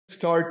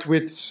start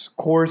with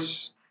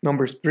course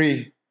number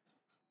 3.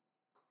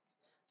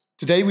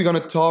 Today we're going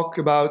to talk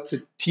about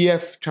the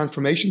TF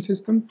transformation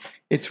system.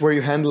 It's where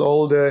you handle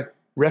all the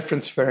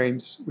reference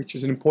frames, which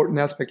is an important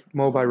aspect of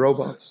mobile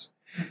robots.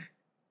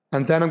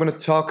 And then I'm going to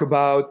talk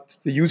about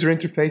the user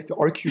interface, the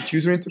RQt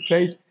user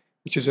interface,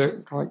 which is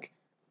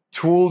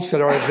tools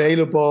that are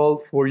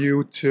available for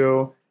you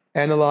to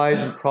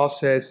analyze and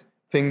process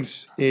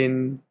things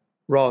in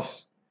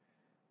ROS.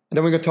 And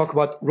then we're going to talk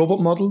about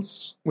robot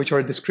models, which are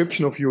a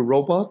description of your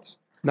robot.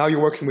 Now you're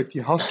working with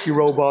the Husky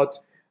robot,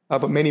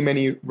 but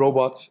many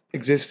robots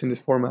exist in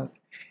this format.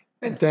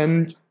 And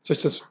then,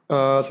 such as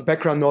a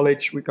background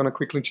knowledge, we're going to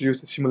quickly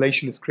introduce the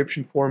simulation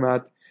description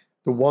format,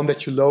 the one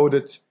that you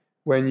loaded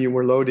when you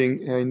were loading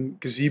in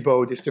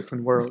Gazebo these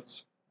different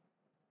worlds.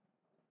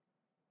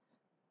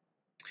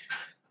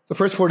 So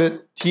first, for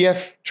the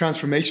TF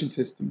transformation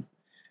system.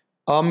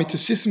 It's a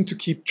system to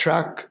keep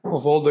track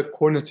of all the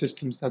coordinate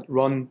systems that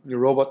run the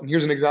robot. And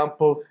here's an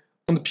example.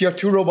 On the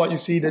PR2 robot, you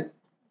see that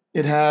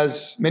it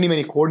has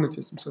many coordinate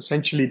systems. So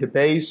essentially the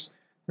base,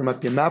 there might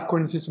be a map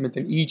coordinate system, and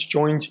then each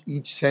joint,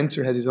 each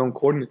sensor has its own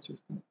coordinate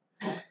system.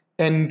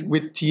 And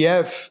with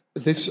TF,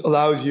 this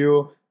allows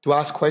you to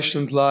ask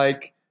questions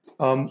like,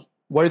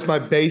 where is my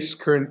base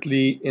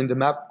currently in the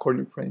map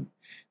coordinate frame?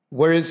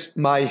 Where is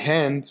my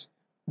hand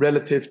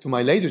relative to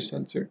my laser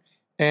sensor?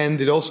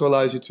 And it also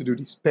allows you to do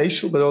these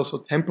spatial, but also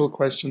temporal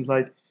questions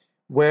like,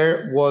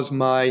 where was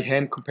my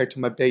hand compared to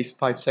my base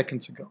 5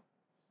 seconds ago?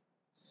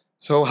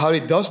 So how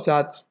it does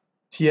that,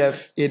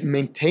 TF, it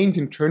maintains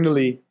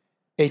internally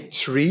a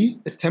tree,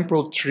 a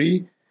temporal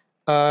tree,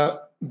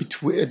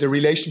 between the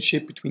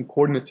relationship between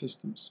coordinate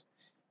systems.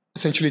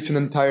 Essentially, it's an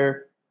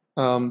entire,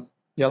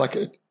 like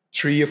a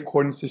tree of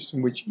coordinate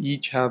systems which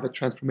each have a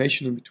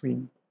transformation in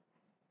between.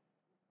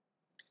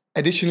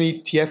 Additionally,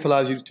 TF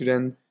allows you to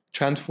then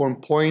transform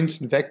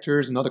points and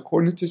vectors and other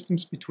coordinate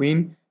systems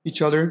between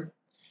each other.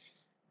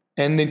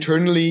 And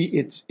internally,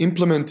 it's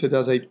implemented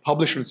as a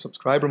publisher and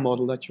subscriber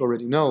model that you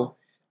already know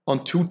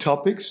on 2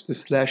 topics, the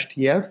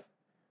 /TF,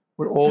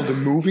 where all the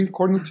moving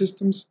coordinate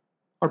systems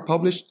are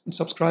published and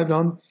subscribed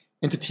on,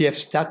 and the TF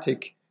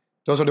static.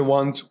 Those are the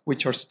ones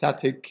which are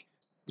static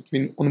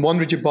on one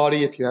rigid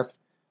body. If you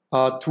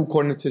have 2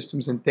 coordinate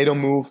systems and they don't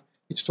move,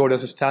 it's stored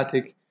as a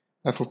static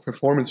for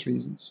performance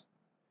reasons.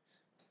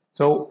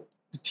 So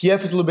the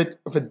TF is a little bit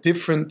of a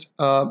different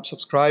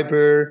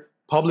subscriber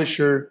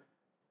publisher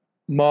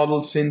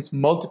model, since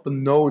multiple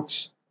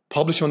nodes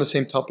publish on the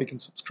same topic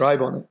and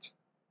subscribe on it.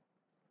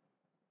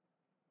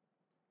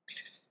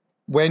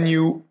 When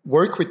you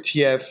work with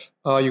TF,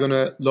 you're going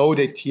to load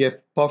a TF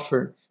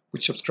buffer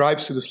which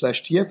subscribes to the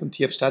 /TF and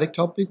TF static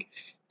topic,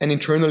 and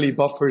internally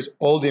buffers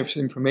all the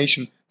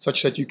information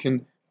such that you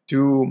can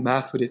do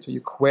math with it. So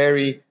you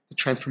query the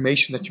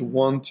transformation that you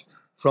want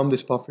from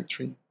this buffer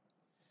tree.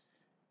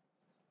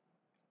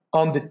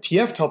 On the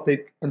TF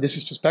topic, and this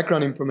is just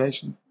background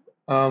information,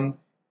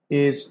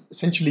 is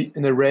essentially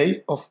an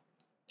array of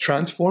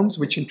transforms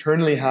which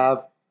internally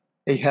have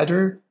a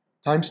header,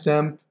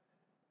 timestamp,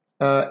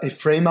 a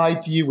frame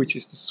ID, which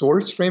is the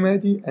source frame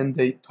ID, and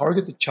they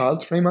target the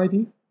child frame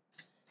ID.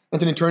 And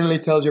then internally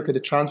it tells you, okay, the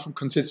transform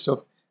consists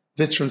of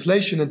this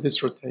translation and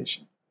this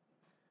rotation.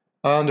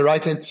 On the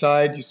right-hand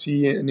side, you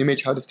see an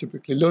image how this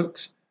typically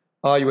looks.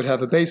 You would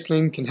have a base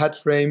link and head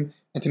frame,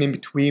 and then in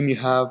between you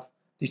have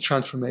these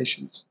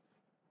transformations.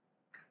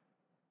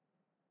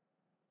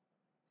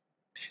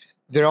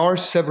 There are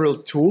several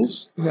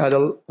tools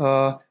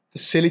that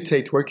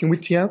facilitate working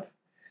with TF.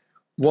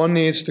 One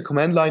is the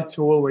command line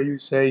tool where you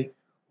say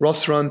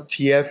ROS run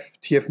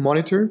TF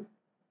monitor,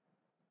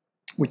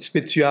 which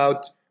spits you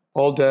out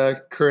all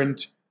the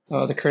current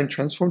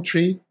transform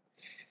tree.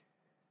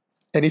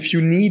 And if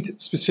you need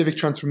specific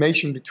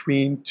transformation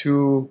between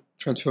 2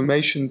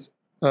 transformations,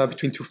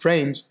 between 2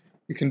 frames,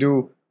 you can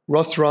do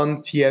ROS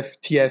run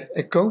TF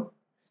echo,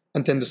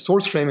 and then the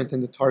source frame and then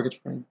the target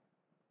frame.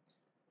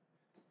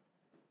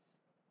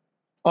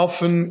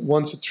 Often,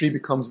 once a tree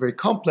becomes very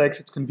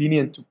complex, it's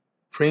convenient to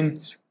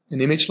print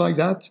an image like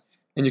that,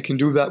 and you can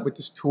do that with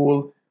this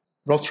tool,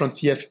 ROS run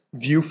TF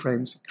view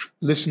frames. It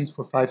listens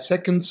for 5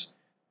 seconds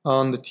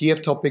on the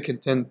TF topic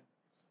and then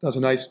does a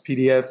nice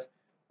PDF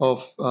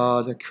of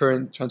the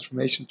current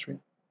transformation tree.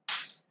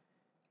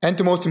 And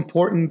the most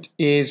important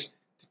is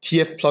the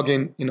TF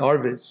plugin in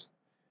RViz,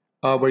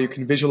 where you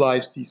can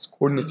visualize these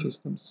coordinate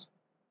systems.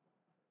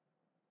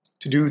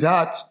 To do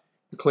that,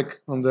 you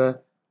click on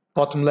the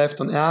bottom left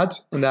on add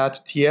and add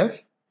TF.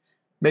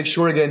 Make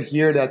sure again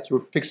here that your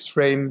fixed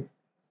frame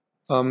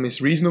is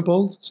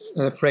reasonable,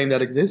 a frame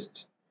that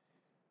exists.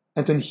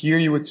 And then here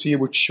you would see it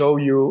would show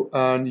you,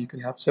 and you can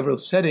have several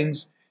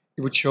settings,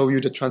 it would show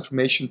you the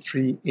transformation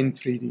tree in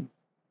 3D.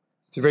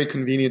 It's a very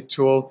convenient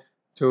tool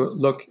to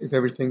look if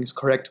everything is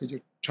correct with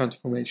your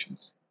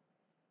transformations.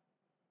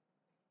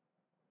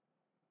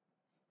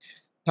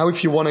 Now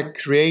if you want to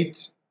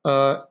create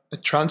a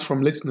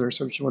transform listener,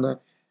 so if you want to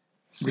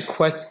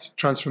request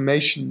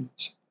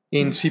transformations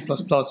in C++,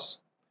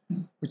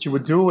 what you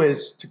would do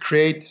is to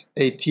create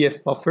a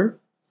TF buffer,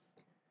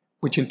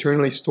 which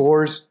internally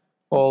stores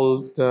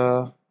all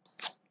the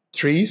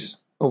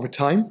trees over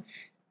time.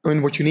 I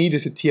mean, what you need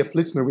is a TF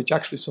listener which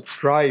actually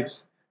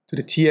subscribes to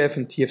the TF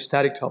and TF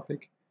static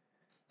topic.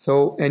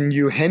 So, and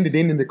you hand it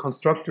in the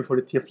constructor for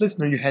the TF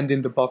listener, you hand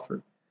in the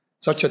buffer,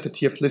 such that the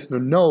TF listener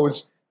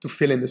knows to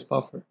fill in this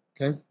buffer,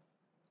 okay?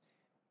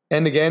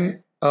 And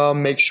again,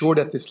 make sure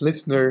that this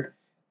listener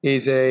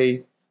is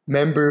a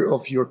member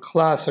of your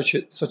class, such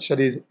that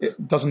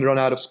it doesn't run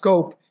out of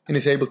scope and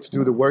is able to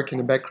do the work in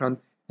the background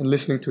and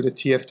listening to the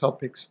TF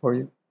topics for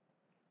you.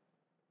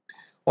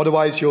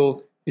 Otherwise,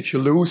 if you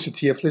lose the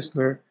TF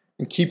listener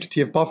and keep the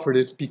TF buffer,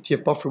 the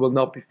TF buffer will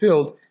not be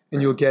filled,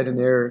 and you'll get an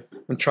error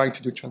when trying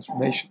to do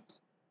transformations.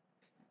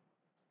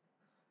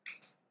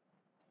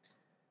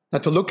 Now,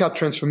 to look up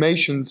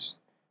transformations,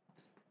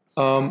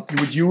 you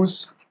would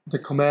use the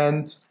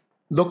command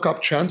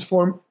lookup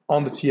transform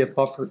on the TF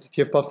buffer.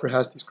 The TF buffer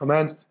has these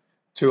commands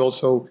to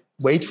also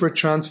wait for a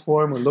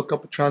transform or look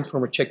up a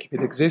transform or check if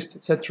it exists,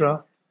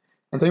 etc.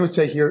 And then you would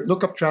say here,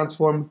 lookup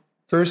transform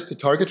first the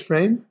target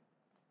frame,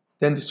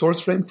 then the source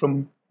frame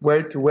from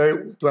where to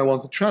where do I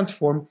want to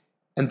transform,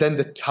 and then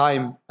the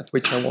time at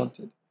which I want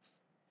it.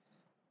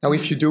 Now,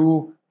 if you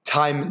do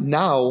time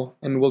now,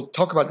 and we'll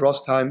talk about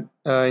ROS time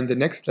in the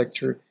next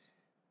lecture,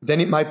 then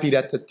it might be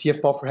that the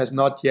TF buffer has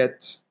not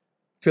yet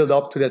filled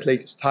up to that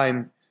latest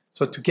time.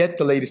 So to get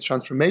the latest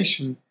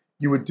transformation,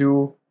 you would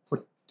do,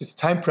 for this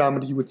time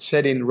parameter, you would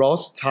set in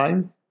ROS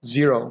time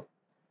 0,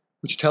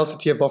 which tells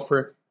the TF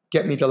buffer,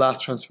 get me the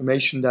last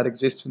transformation that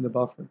exists in the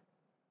buffer.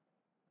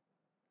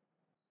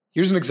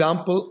 Here's an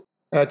example.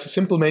 It's a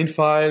simple main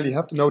file. You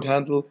have the node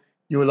handle.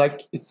 You would,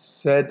 like it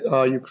said,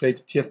 you create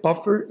the TF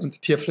buffer and the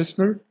TF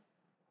listener,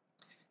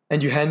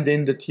 and you hand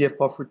in the TF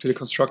buffer to the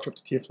constructor of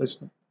the TF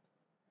listener.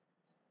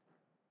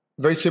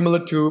 Very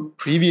similar to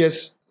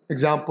previous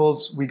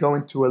examples, we go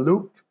into a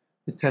loop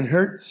with 10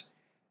 Hertz,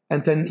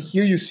 and then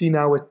here you see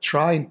now a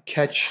try and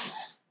catch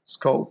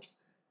scope.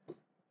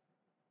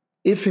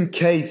 If in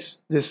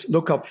case this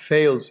lookup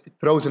fails, it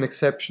throws an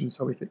exception.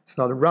 So if it's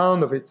not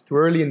around, or if it's too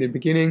early in the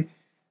beginning,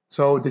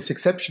 so this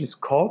exception is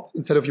caught.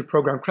 Instead of your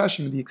program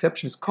crashing, the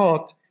exception is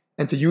caught,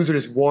 and the user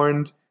is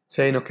warned,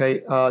 saying,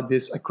 okay, I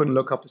couldn't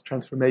look up this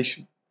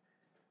transformation.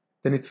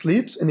 Then it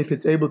sleeps, and if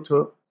it's able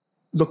to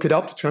look it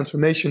up, the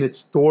transformation, it's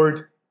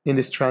stored in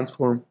this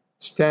transform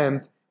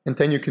stamped, and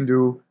then you can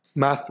do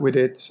math with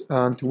it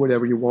and do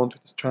whatever you want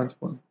with this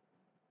transform.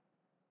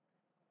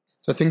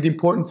 So I think the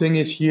important thing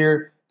is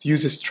here to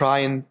use this try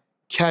and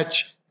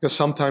catch, because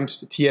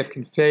sometimes the TF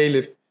can fail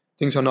if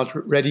things are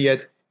not ready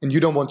yet, and you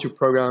don't want your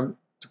program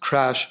to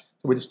crash.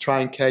 So with this try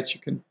and catch, you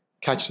can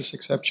catch this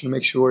exception and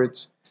make sure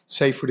it's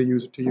safe for the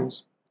user to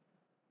use.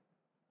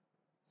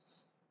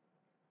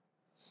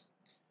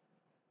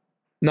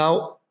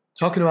 Now,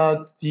 talking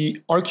about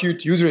the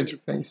RQt user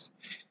interface,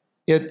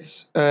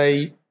 it's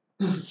a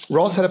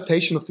ROS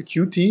adaptation of the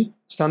Qt,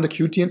 standard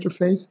Qt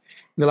interface.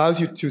 It allows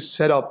you to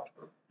set up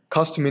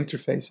custom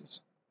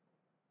interfaces.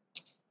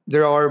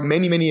 There are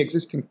many, many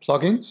existing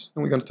plugins,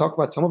 and we're going to talk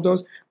about some of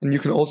those, and you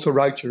can also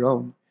write your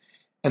own.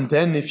 And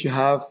then if you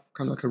have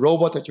kind of like a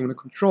robot that you want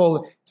to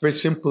control, it's very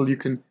simple. You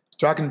can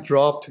drag and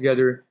drop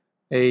together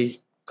a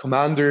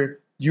commander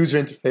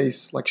user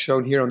interface like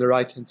shown here on the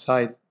right-hand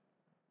side.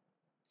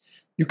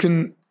 You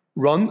can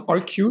run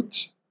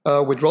RQt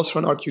with ROS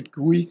run RQt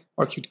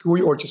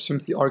GUI, or just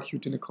simply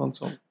RQt in the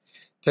console.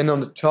 Then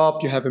on the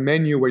top, you have a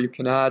menu where you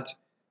can add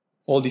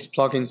all these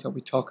plugins that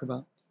we talk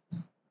about.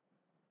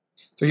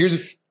 So here's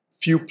a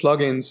few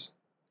plugins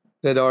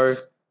that are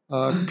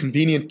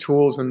convenient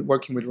tools when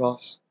working with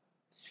ROS.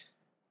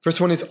 First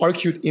one is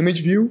RQt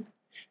Image View,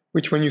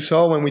 which when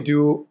we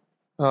do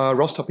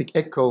ROS topic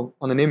echo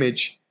on an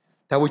image,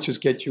 that would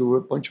just get you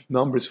a bunch of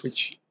numbers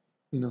which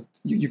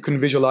you can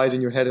visualize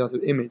in your head as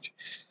an image.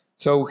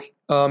 So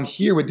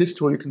here with this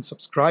tool, you can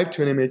subscribe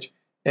to an image,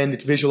 and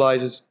it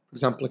visualizes, for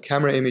example, a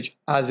camera image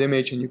as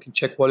image, and you can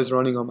check what is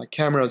running on my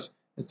cameras,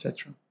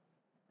 etc.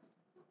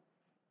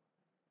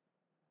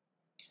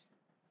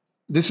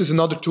 This is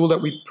another tool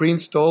that we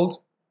pre-installed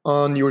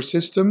on your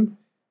system.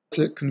 It's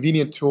a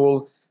convenient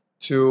tool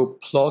to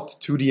plot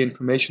 2D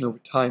information over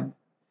time.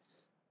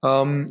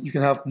 You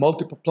can have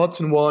multiple plots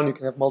in one, you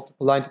can have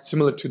multiple lines. It's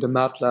similar to the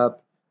MATLAB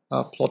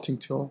plotting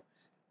tool.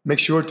 Make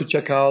sure to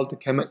check out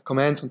the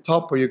commands on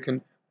top where you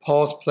can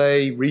pause,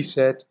 play,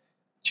 reset,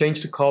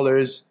 change the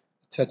colors,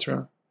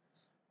 etc.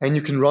 And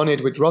you can run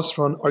it with ROS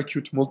run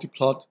RQt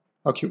multiplot.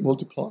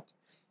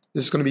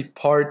 This is going to be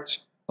part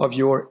of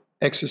your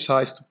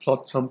exercise to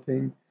plot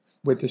something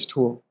with this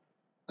tool.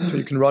 So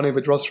you can run it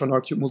with ROS run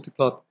RQt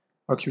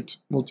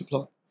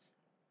multiplot,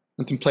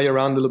 and then play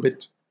around a little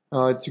bit.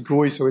 It's a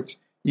GUI, so it's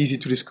easy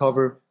to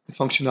discover the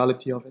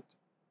functionality of it.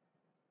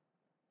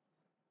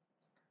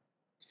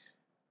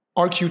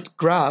 RQt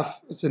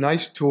Graph is a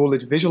nice tool.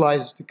 It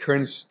visualizes the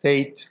current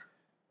state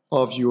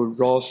of your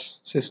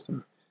ROS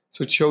system.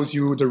 So it shows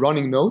you the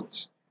running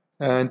nodes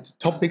and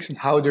topics and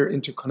how they're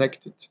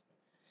interconnected.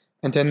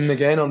 And then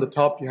again on the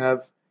top you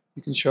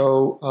can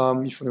show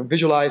if you want to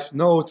visualize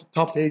nodes,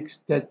 topics,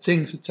 dead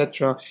things,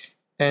 etc.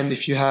 And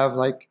if you have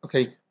like,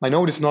 okay, my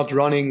node is not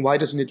running, why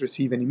doesn't it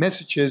receive any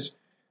messages?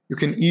 You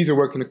can either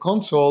work in a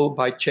console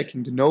by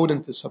checking the node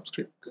and the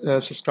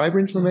subscriber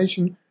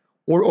information,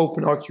 or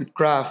open Arcute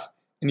Graph,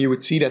 and you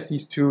would see that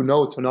these two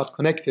nodes are not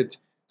connected.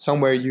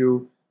 Somewhere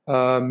you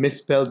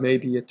misspelled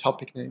maybe a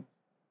topic name.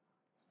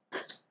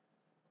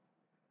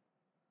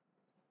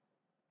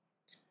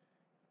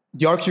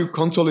 The Arcute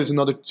console is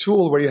another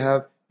tool where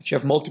if you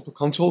have multiple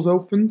consoles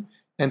open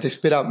and they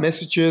spit out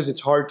messages,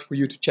 it's hard for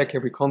you to check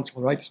every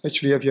console, right?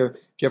 Especially if you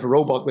have a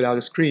robot without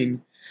a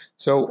screen.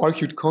 So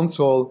Arcute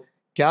console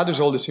gathers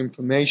all this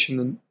information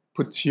and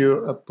put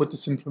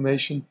this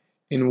information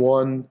in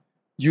one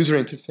user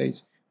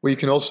interface, where you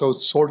can also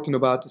sort in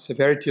about the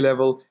severity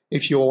level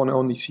if you want to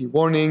only see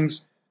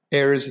warnings,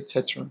 errors,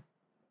 etc.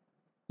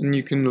 And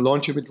you can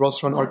launch it with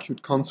ROS run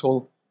Arcute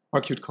console.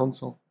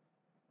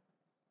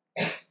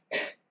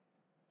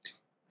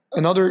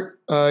 Another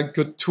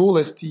good tool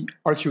is the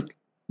Arcute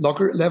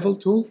logger level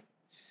tool,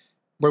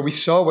 where we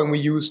saw when we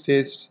use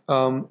this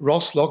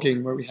ROS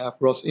logging, where we have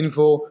ROS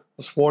info,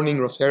 ROS warning,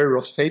 ROS error,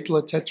 ROS fatal,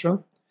 etc.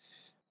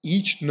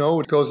 Each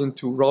node goes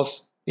into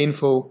ROS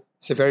info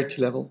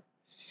severity level.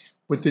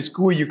 With this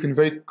GUI, you can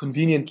very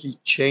conveniently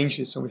change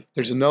this. So if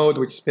there's a node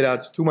which spit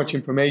out too much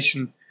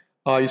information,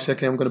 you say,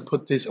 okay, I'm going to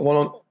put this,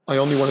 I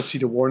only want to see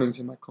the warnings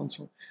in my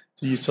console.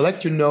 So you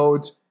select your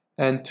node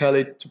and tell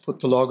it to put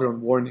the logger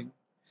on warning.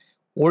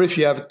 Or if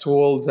you have a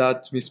tool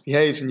that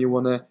misbehaves and you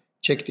want to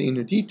check the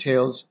inner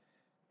details,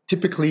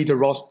 typically the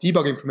ROS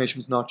debug information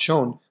is not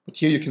shown, but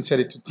here you can set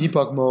it to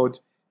debug mode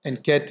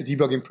and get the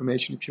debug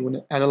information if you want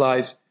to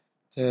analyze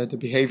the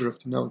behavior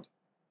of the node.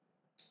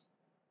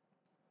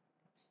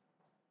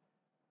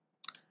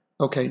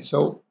 Okay,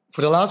 so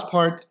for the last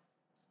part,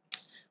 I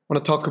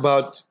want to talk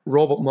about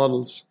robot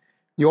models.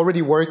 You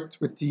already worked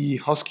with the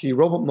Husky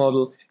robot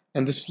model,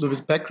 and this is a little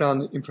bit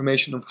background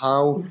information of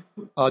how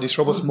these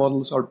robot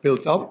models are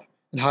built up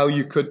and how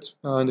you could,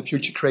 in the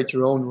future, create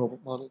your own robot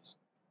models.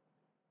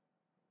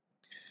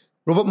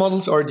 Robot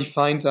models are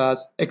defined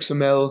as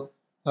XML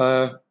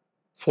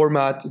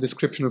format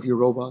description of your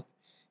robot.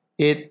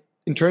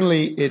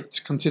 Internally, it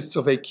consists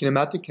of a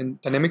kinematic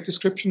and dynamic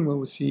description. We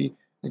will see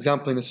an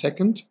example in a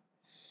second.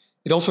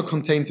 It also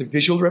contains a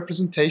visual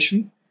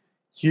representation.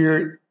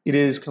 Here, it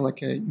is kind of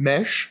like a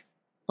mesh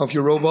of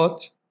your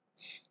robot.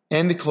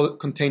 And it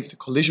contains the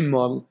collision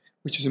model,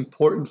 which is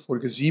important for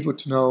Gazebo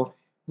to know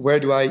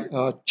where do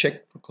I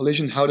check for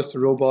collision, how does the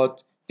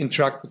robot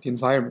interact with the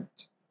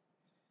environment.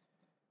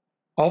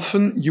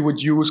 Often you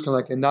would use kind of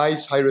like a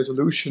nice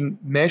high-resolution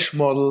mesh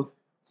model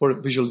for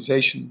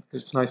visualization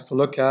because it's nice to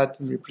look at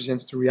and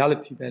represents the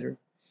reality better.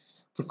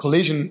 For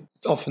collision,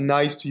 it's often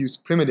nice to use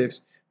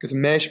primitives because a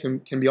mesh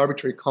can be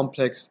arbitrarily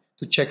complex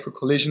to check for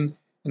collision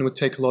and would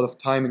take a lot of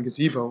time in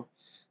Gazebo.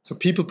 So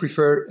people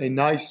prefer a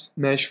nice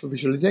mesh for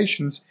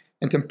visualizations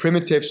and then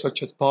primitives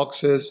such as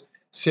boxes,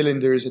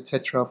 cylinders,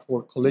 etc.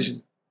 for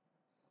collision.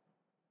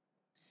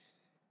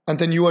 And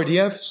then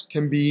URDFs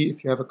can be,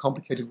 if you have a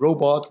complicated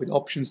robot with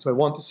options, do I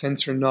want a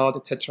sensor or not,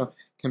 etc.,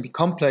 can be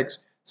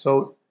complex.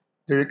 So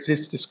there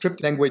exists the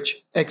script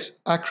language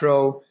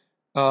XAcro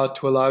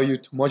to allow you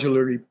to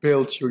modularly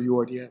build your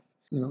URDF.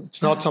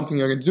 It's not something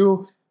you're going to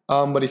do,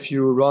 but if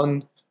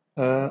you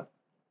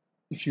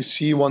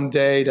see one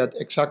day that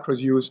XAcro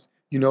is used,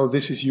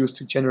 this is used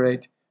to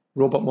generate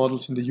robot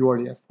models in the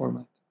URDF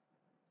format.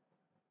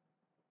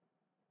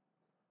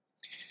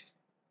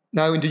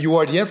 Now, in the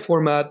URDF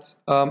format,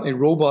 a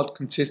robot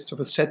consists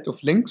of a set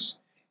of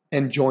links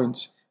and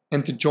joints,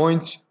 and the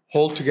joints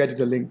hold together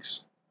the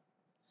links.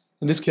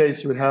 In this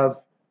case, you would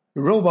have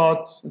your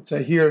robot, let's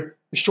say here,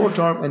 the short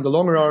arm and the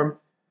longer arm,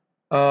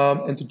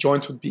 and the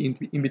joints would be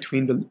in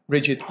between the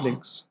rigid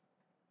links.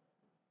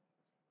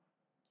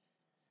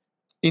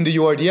 In the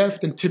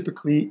URDF, then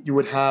typically you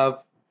would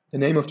have the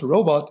name of the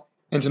robot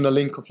and then a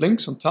link of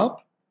links on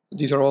top.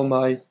 These are all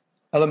my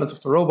elements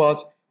of the robot,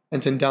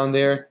 and then down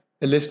there,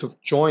 a list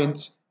of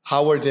joints,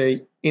 how are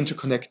they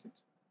interconnected.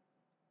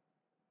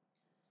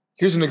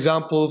 Here's an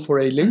example for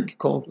a link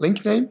called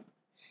link name.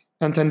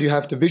 And then you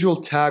have the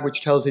visual tag,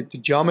 which tells it the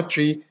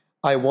geometry.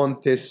 I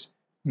want this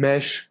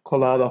mesh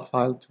Collada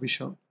file to be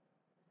shown.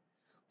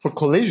 For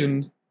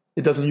collision,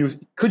 it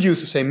could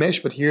use the same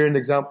mesh, but here in the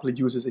example, it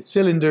uses a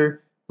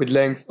cylinder with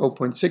length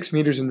 0.6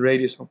 meters and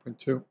radius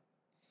 0.2.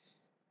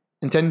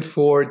 And then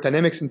for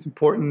dynamics, it's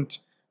important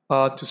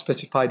to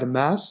specify the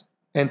mass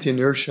and the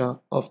inertia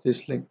of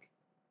this link.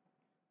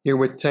 Here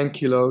with 10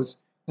 kilos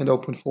and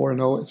 0.4 and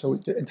 0, so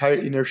the entire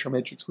inertia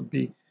matrix would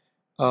be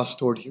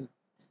stored here.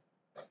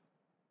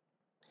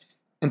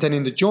 And then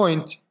in the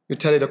joint, you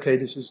tell it, okay,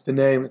 this is the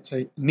name, let's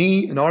say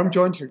knee, an arm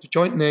joint, here's the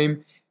joint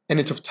name, and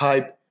it's of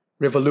type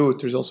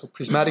revolute. There's also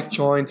prismatic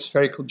joint,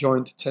 spherical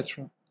joint,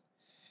 etc.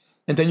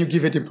 And then you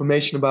give it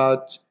information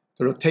about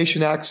the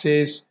rotation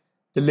axis,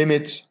 the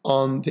limits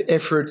on the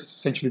effort,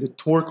 essentially the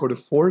torque or the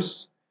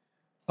force.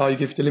 You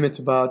give the limits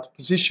about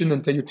position,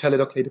 and then you tell it,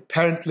 okay, the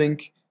parent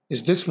link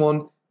is this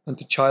one, and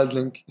the child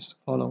link is the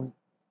following.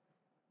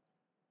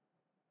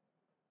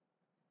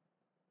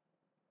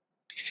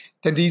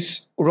 then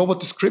these robot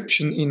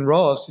description in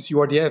ROS, these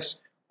URDFs,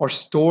 are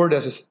stored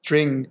as a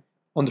string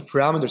on the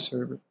parameter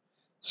server.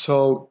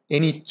 So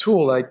any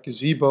tool like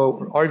Gazebo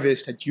or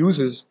Arvis that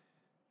uses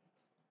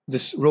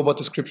this robot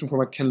description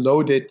format can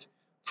load it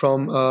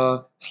from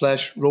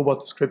 /robot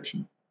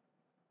description.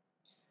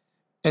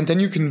 And then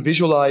you can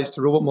visualize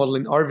the robot model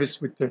in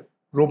Arvis with the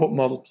robot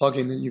model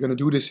plugin, and you're going to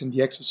do this in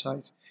the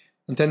exercise.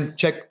 And then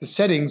check the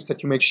settings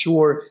that you make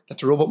sure that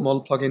the robot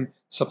model plugin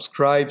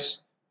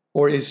subscribes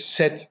or is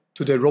set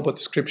to the robot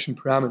description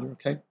parameter,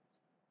 okay?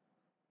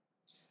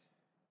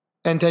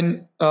 And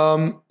then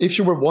if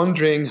you were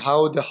wondering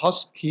how the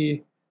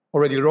Husky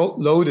already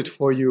loaded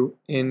for you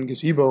in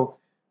Gazebo,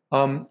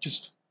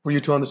 just for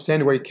you to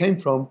understand where it came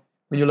from,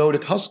 when you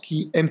loaded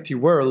Husky empty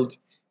world,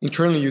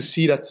 internally you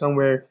see that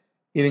somewhere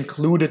it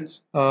included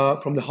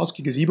from the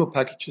Husky Gazebo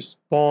package a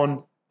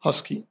spawn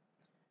Husky.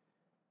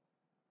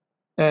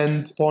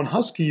 And spawn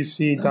Husky, you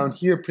see down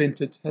here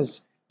printed,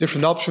 has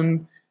different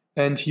options.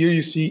 And here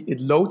you see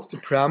it loads the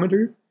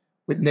parameter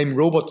with name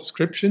robot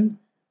description,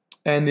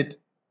 and it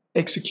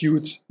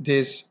executes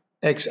this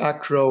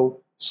xacro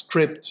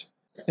script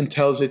and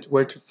tells it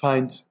where to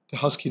find the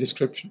Husky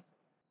description.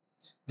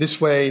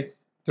 This way,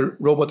 the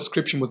robot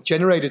description was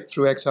generated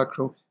through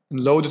xacro and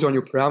loaded on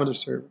your parameter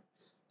server.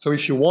 So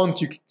if you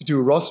want, you could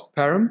do ROS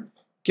param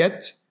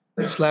get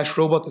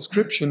 /robot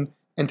description,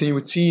 and then you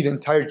would see the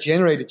entire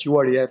generated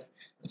URDF.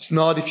 It's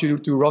not, if you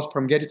do ROS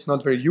param get, it's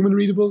not very human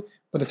readable,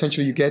 but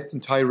essentially you get the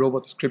entire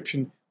robot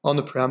description on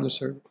the parameter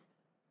server.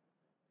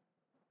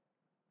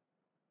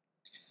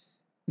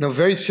 Now,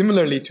 very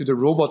similarly to the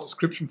robot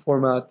description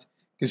format,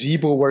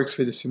 Gazebo works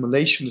with a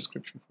simulation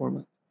description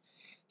format.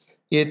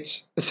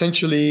 It's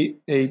essentially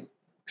an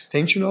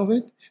extension of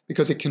it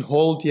because it can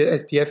hold, the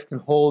SDF can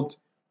hold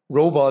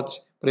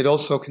robots, but it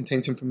also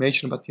contains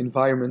information about the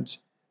environment,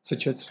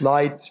 such as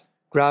light,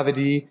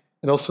 gravity,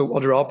 and also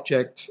other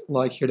objects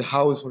like here the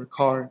house or a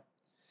car.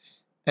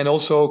 And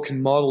also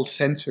can model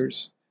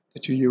sensors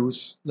that you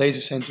use, laser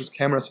sensors,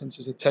 camera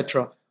sensors,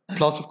 etc.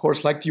 Plus, of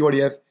course, like the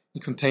URDF,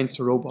 it contains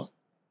the robot.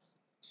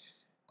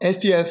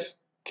 SDF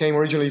came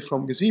originally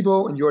from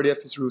Gazebo, and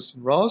URDF is used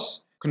in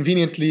ROS.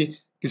 Conveniently,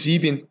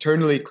 Gazebo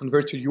internally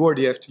converts your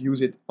URDF to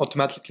use it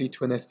automatically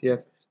to an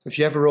SDF. So if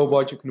you have a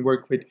robot, you can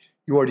work with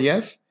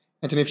URDF.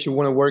 And then if you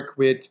want to work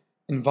with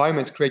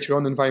environments, create your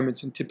own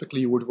environments, and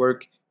typically you would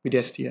work with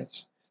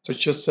SDFs. So it's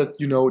just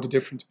that you know the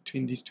difference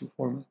between these two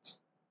formats.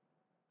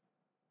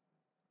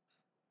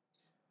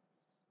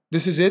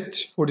 This is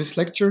it for this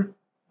lecture.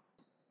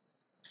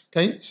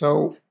 Okay,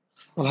 so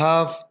we'll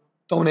have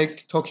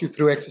Dominic talk you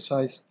through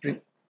exercise 3.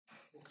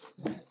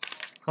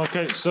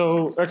 Okay,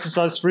 so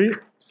exercise 3.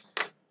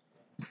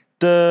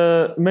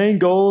 The main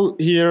goal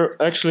here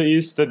actually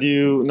is that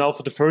you now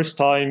for the first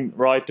time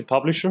write the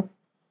publisher,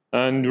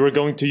 and we're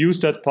going to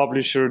use that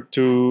publisher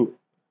to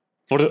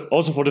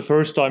also for the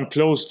first time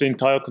close the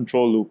entire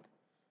control loop.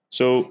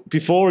 So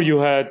before you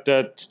had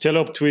that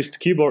teleop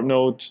twist keyboard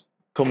node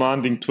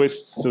commanding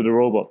twists to the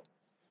robot.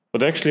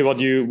 But actually what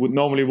you would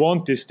normally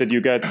want is that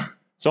you get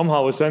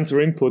somehow a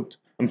sensor input,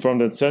 and from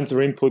that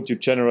sensor input you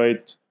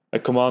generate a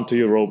command to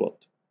your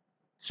robot.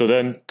 So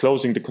then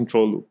closing the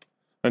control loop.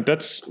 And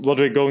that's what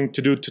we're going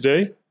to do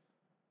today.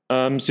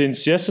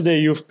 Since yesterday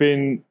you've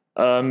been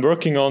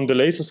working on the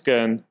laser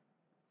scan,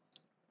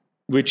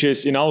 which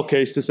is in our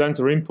case the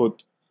sensor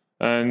input.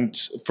 And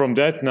from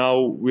that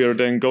now we are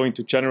then going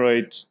to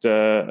generate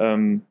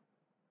an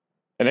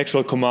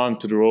actual command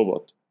to the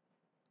robot.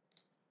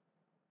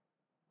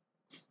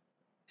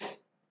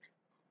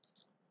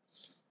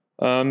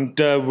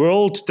 The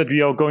world that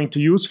we are going to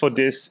use for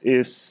this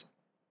is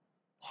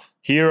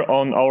here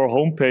on our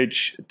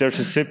homepage. There's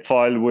a zip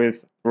file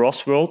with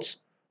ROS worlds.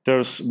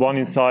 There's one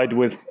inside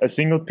with a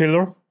single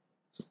pillar,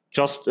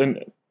 just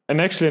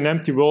actually an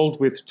empty world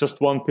with just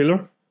one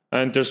pillar,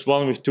 and there's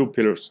one with 2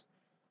 pillars.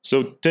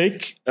 So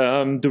take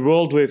the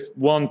world with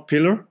 1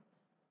 pillar,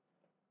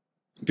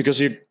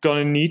 because you're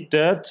gonna need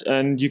that,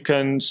 and you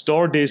can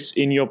store this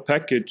in your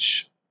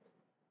package.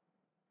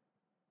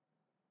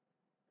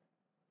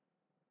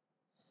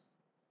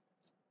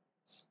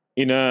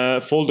 In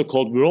a folder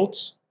called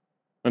worlds,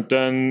 and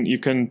then you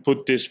can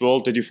put this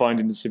world that you find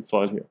in the zip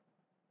file here.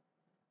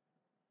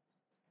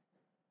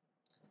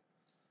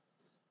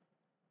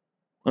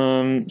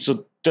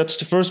 So that's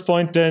the first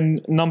point.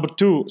 Then number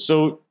 2,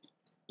 so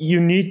you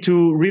need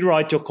to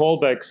rewrite your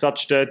callback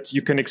such that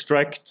you can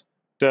extract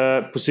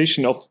the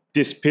position of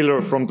this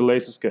pillar from the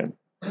laser scan.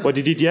 What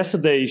you did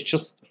yesterday is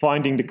just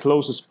finding the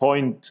closest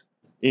point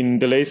in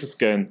the laser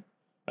scan.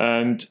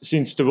 And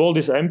since the world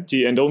is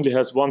empty and only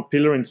has 1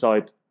 pillar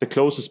inside, the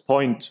closest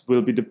point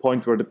will be the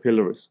point where the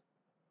pillar is.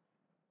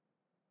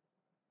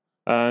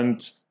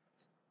 And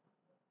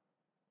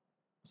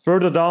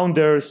further down,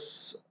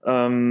 there's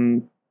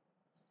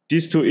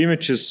these 2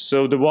 images.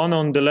 So the one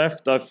on the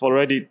left, I've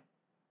already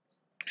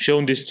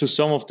shown this to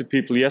some of the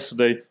people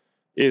yesterday,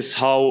 is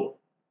how,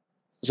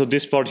 so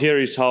this part here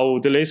is how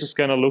the laser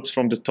scanner looks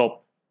from the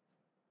top.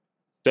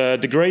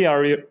 The gray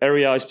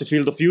area is the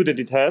field of view that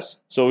it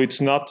has, so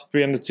it's not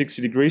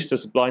 360 degrees,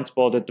 there's a blind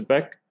spot at the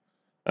back.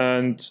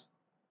 and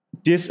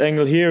this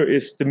angle here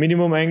is the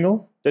minimum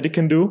angle that it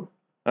can do,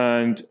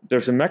 and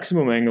there's a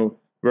maximum angle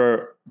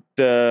where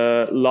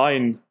the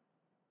line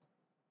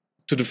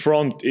to the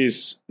front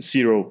is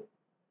 0.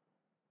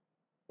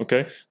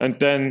 Okay, and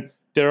then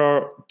there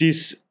are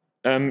these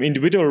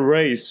individual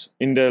rays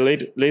in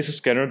the laser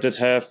scanner that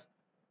have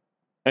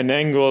an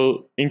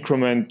angle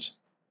increment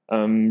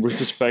with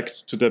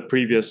respect to the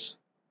previous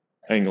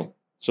angle.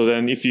 So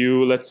then if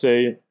you, let's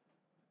say,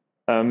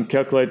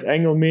 calculate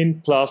angle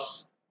mean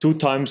plus 2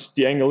 times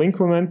the angle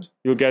increment,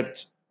 you'll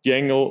get the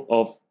angle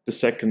of the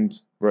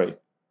second ray.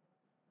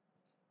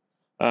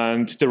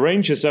 And the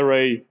ranges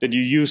array that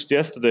you used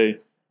yesterday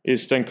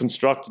is then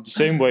constructed the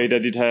same way,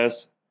 that it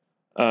has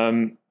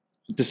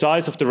the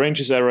size of the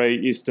ranges array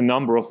is the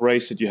number of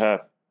rays that you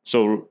have.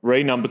 So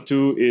ray number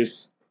 2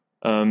 is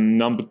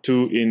number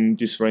 2 in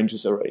this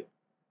ranges array.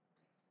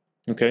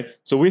 Okay,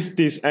 so with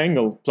this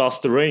angle plus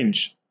the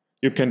range,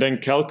 you can then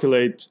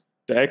calculate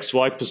the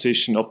XY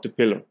position of the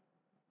pillar.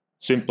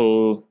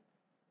 Simple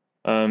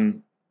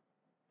sine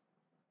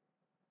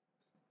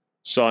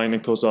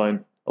and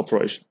cosine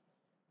operation.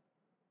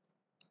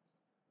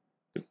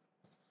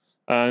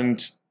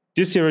 And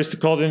this here is the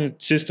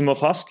coordinate system of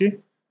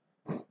Husky.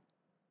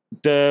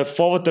 The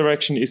forward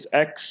direction is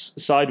X,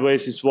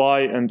 sideways is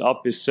Y, and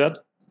up is Z.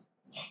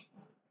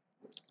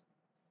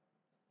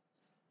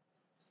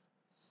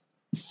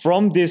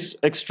 From this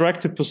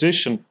extracted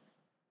position,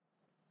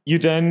 you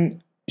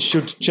then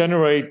should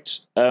generate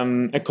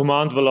a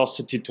command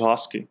velocity to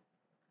Husky.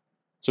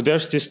 So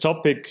there's this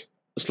topic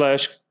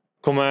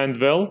 / command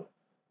vel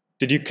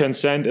that you can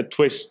send a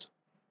twist.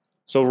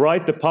 So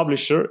write the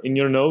publisher in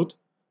your node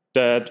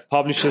that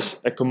publishes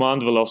a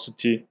command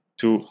velocity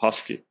to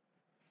Husky.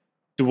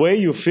 The way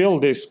you fill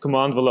this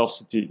command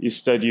velocity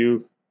is that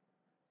you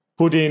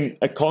put in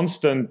a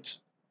constant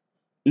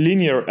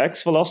linear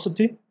x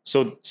velocity,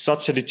 so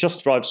such that it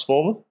just drives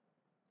forward,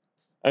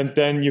 and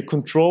then you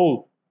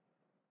control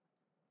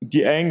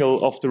the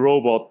angle of the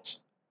robot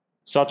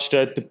such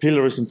that the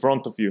pillar is in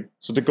front of you.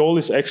 So the goal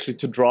is actually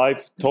to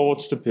drive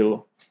towards the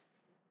pillar.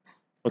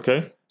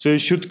 Okay, so you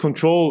should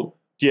control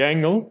the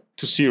angle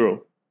to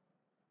 0.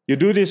 You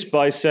do this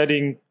by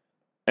setting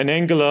an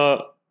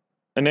angular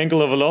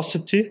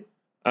velocity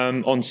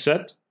on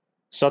Z,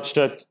 such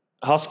that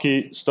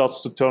Husky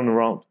starts to turn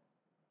around.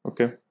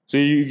 Okay, so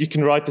you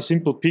can write a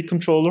simple P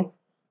controller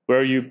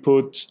where you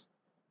put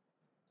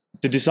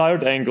the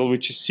desired angle,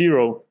 which is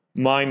 0,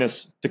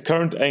 minus the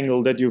current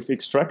angle that you've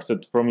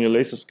extracted from your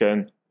laser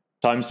scan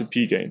times the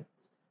P gain.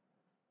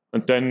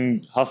 And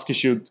then Husky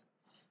should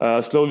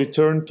slowly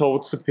turn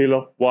towards the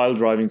pillar while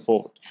driving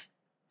forward.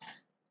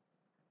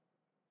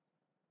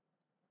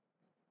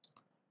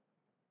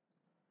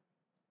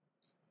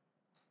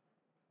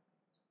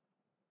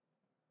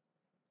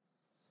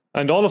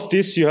 And all of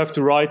this you have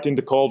to write in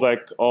the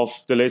callback of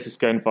the laser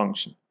scan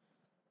function.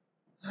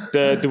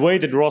 The way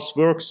that ROS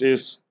works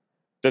is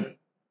that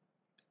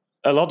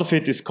a lot of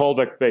it is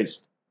callback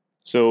based.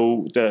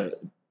 So the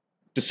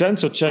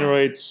sensor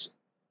generates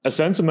a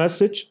sensor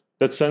message.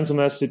 That sensor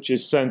message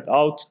is sent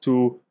out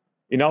to,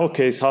 in our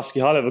case, Husky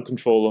high level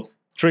controller,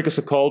 triggers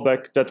a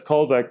callback. That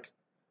callback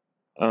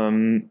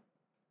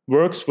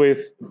works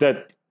with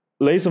that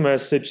laser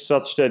message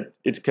such that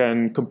it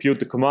can compute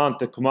the command.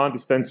 The command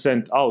is then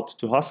sent out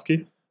to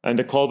Husky, and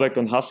the callback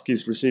on Husky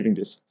is receiving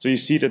this. So you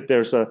see that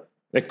there's a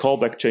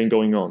callback chain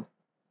going on.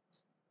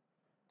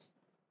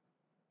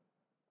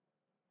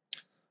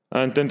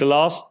 And then the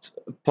last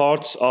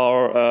parts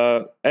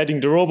are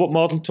adding the robot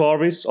model to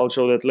ROS, I'll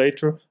show that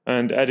later,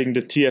 and adding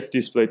the TF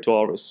display to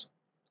ROS.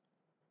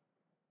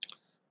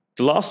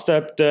 The last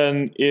step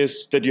then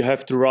is that you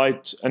have to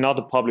write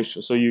another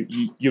publisher. So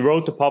you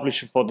wrote the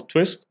publisher for the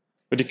twist,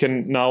 but you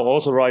can now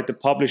also write the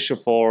publisher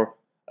for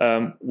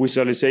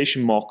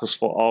visualization markers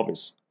for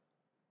ROS.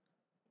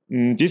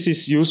 This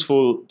is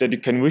useful that you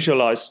can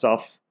visualize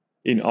stuff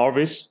in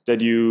ROS that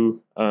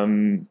you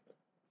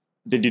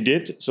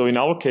did. So in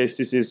our case,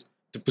 this is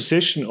the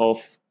position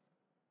of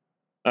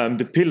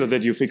the pillar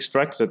that you've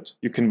extracted.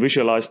 You can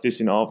visualize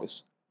this in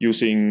ROS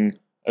using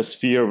a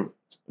sphere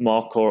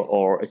marker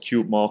or a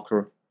cube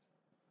marker.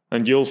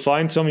 And you'll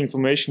find some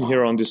information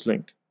here on this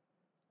link.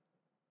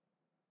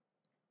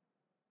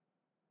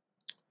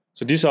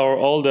 So these are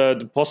all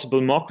the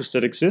possible markers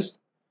that exist.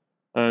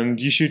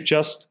 And you should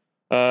just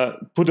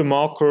put a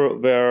marker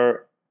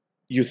where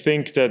you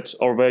think that,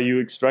 or where you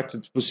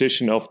extracted the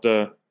position of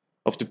the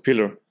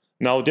pillar.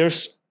 Now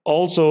there's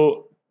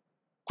also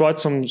quite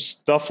some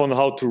stuff on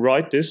how to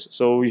write this.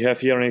 So we have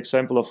here an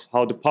example of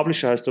how the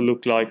publisher has to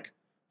look like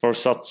for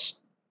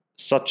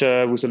such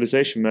a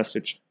visualization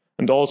message,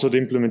 and also the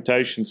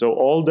implementation. So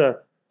all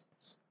the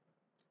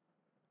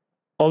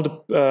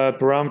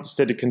parameters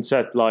that you can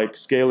set, like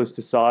scale is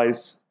the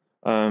size.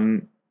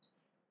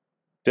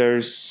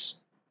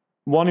 There's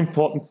one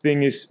important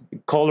thing is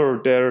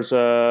color. There's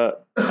an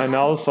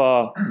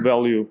alpha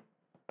value,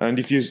 and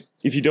if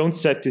you don't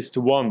set this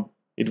to 1,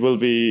 it will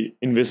be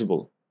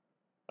invisible.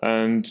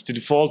 And the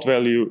default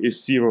value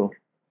is 0.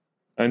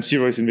 and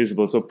 0 is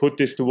invisible. So put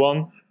this to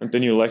 1, and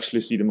then you'll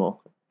actually see the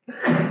marker.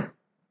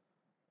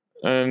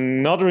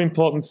 Another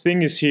important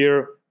thing is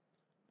here,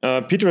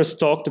 Péter has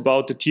talked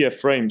about the TF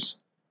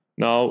frames.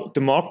 Now,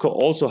 the marker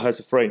also has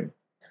a frame.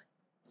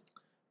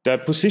 The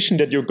position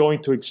that you're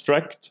going to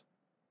extract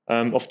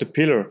of the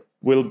pillar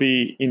will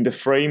be in the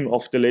frame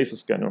of the laser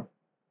scanner,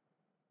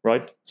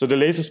 right? So the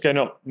laser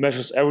scanner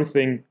measures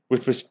everything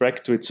with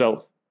respect to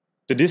itself.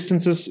 The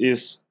distances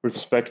is with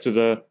respect to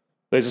the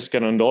laser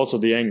scanner and also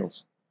the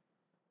angles.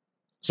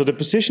 So the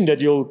position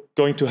that you're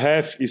going to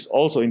have is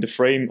also in the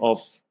frame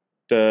of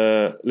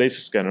the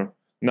laser scanner.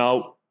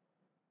 Now,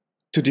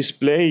 to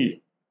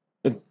display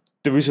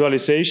the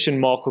visualization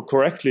marker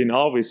correctly in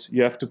ROS,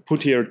 you have to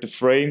put here the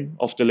frame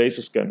of the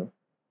laser scanner.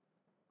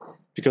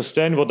 Because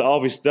then what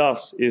ROS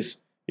does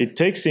is it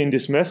takes in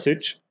this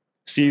message,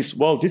 sees,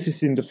 well, this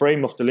is in the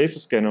frame of the laser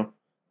scanner,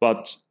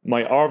 but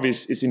my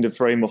ROS is in the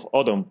frame of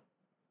ODOM.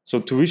 So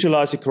to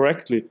visualize it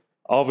correctly,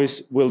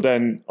 ROS will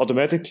then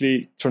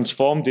automatically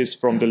transform this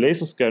from the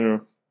laser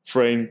scanner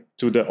frame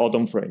to the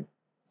ODOM frame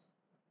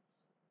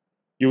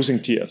using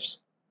TFs.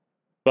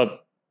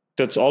 But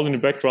that's all in the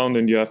background,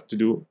 and you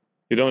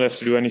don't have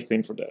to do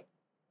anything for that.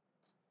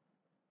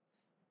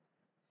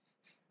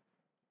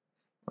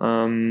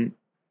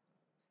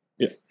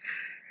 Yeah.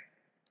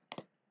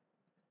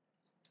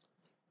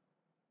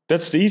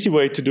 That's the easy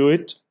way to do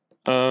it.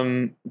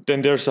 Then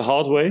there's a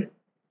hard way.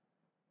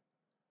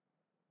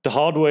 The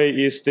hard way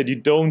is that you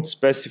don't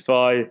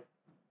specify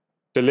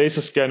the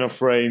laser scanner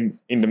frame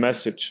in the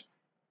message,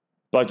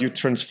 but you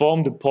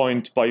transform the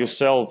point by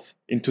yourself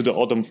into the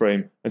ODOM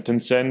frame and then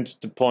send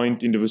the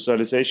point in the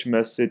visualization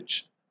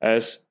message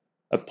as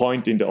a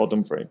point in the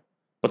ODOM frame.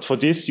 But for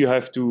this, you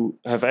have to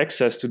have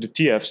access to the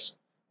TFs,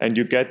 and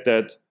you get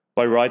that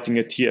by writing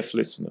a TF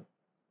listener.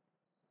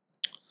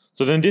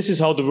 So then this is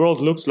how the world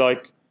looks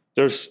like.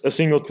 There's a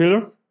single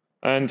pillar,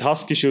 and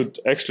Husky should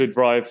actually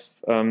drive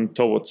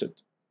towards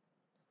it.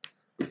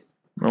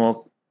 Now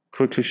I'll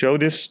quickly show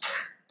this.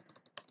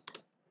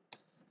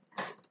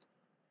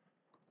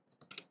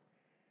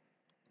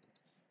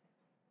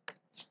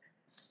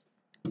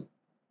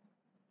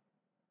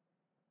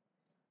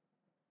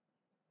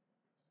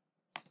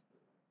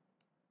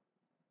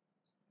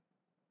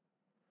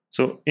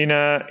 So in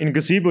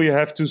Gazebo, you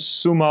have to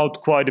zoom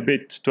out quite a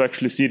bit to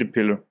actually see the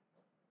pillar.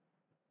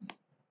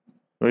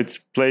 So it's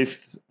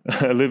placed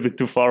a little bit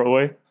too far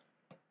away.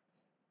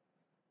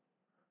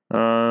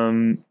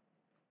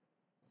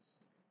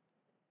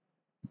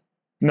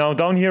 Now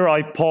down here,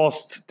 I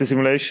paused the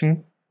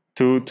simulation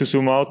to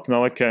zoom out.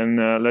 Now I can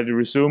let it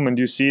resume, and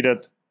you see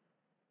that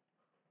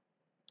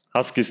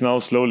Husky is now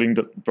slowly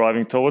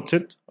driving towards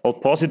it. I'll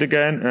pause it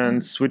again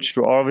and switch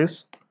to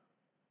ROS.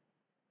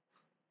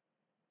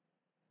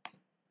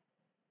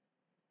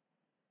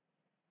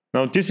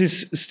 Now this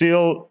is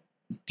still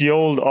the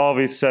old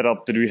ROS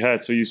setup that we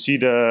had. So you see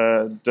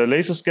the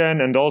laser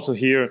scan, and also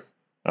here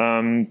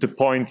the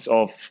points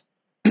of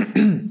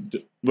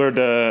where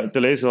the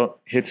laser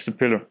hits the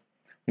pillar.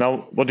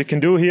 Now what we can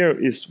do here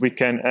is we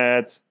can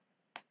add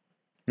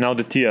now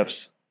the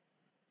TFs.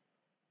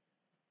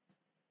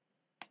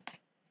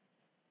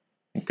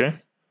 Okay,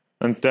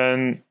 and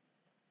then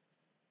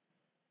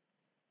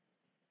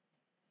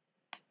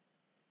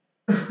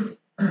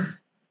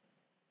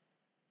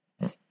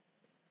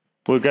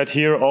we'll get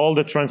here all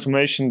the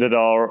transformation that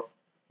are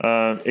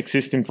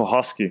existing for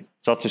Husky,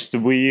 such as the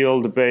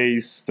wheel, the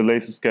base, the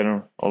laser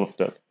scanner, all of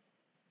that.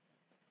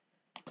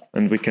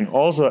 And we can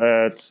also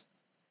add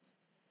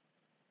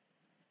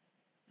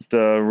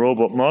the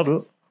robot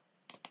model.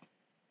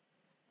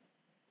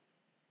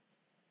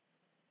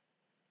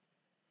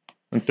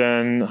 And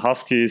then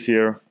Husky is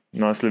here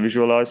nicely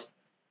visualized.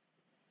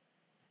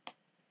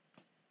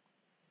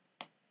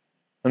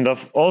 And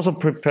I've also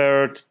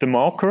prepared the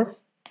marker.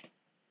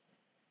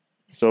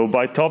 So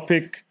by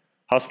topic,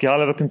 Husky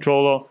high-level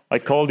controller, I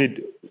called it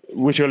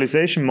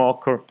visualization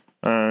marker,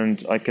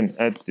 and I can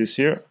add this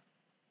here.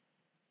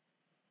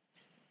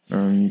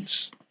 And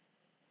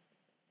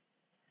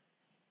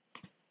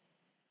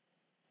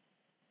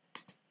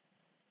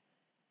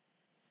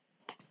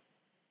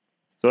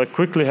so I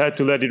quickly had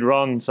to let it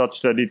run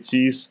such that it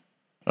sees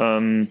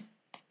that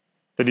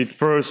it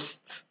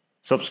first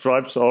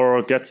subscribes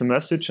or gets a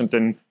message, and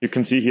then you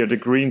can see here the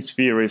green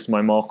sphere is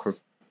my marker,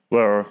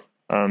 where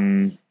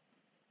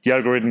the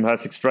algorithm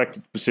has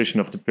extracted the position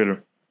of the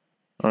pillar.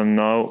 And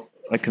now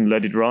I can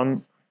let it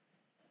run.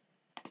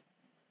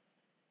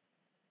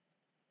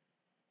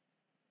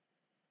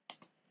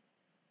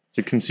 So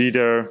you can see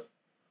there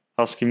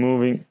Husky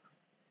moving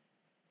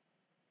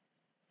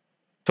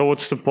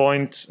towards the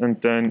point,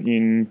 and then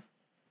in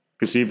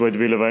Gazebo it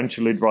will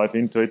eventually drive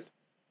into it.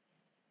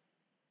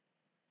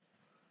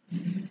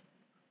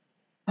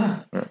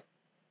 Yeah.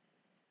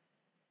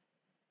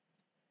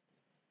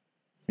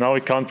 Now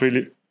we can't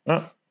really...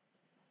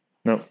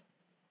 no.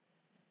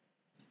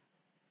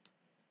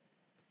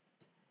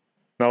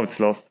 Now it's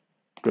lost.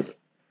 Good.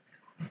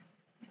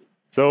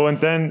 So, and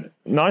then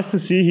nice to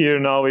see here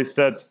now is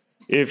that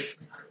if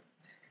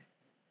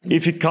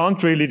if you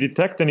can't really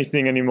detect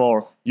anything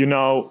anymore, you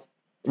now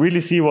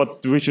really see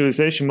what the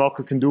visualization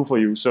marker can do for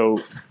you. So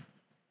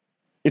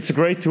it's a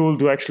great tool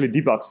to actually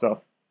debug stuff.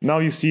 Now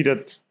you see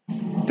that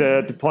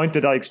the point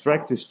that I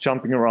extract is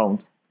jumping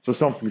around. So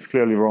something is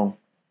clearly wrong,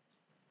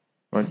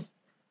 right?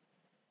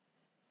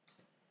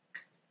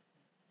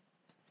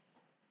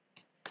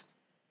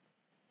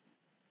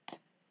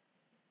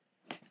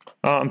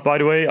 By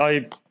the way,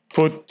 I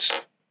put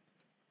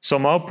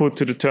some output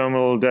to the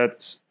terminal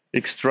that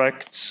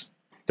extracts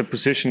the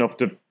position of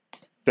the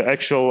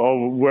actual,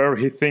 or where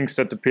he thinks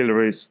that the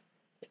pillar is,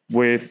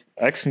 with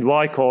X and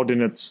Y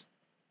coordinates,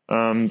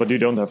 but you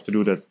don't have to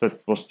do that.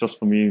 That was just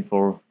for me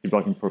for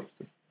debugging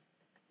purposes.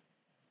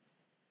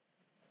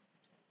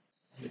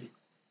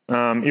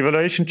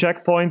 Evaluation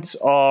checkpoints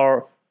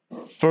are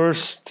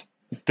first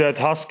that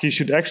Husky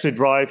should actually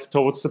drive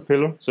towards the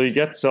pillar. So you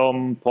get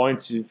some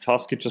points if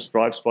Husky just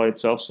drives by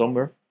itself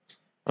somewhere.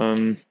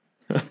 And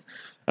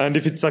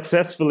if it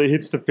successfully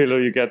hits the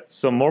pillar, you get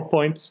some more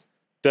points.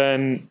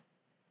 Then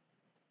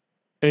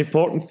an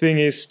important thing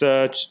is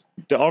that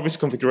the ROS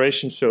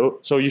configuration. So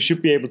you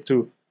should be able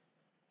to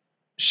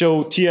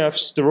show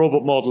TFs, the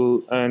robot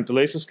model, and the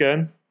laser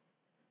scan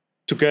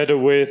together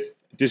with,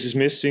 this is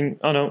missing,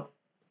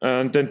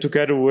 and then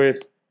together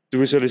with the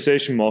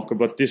visualization marker.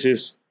 But this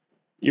is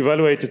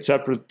evaluated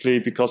separately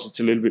because it's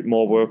a little bit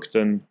more work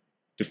than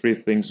the three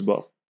things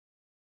above.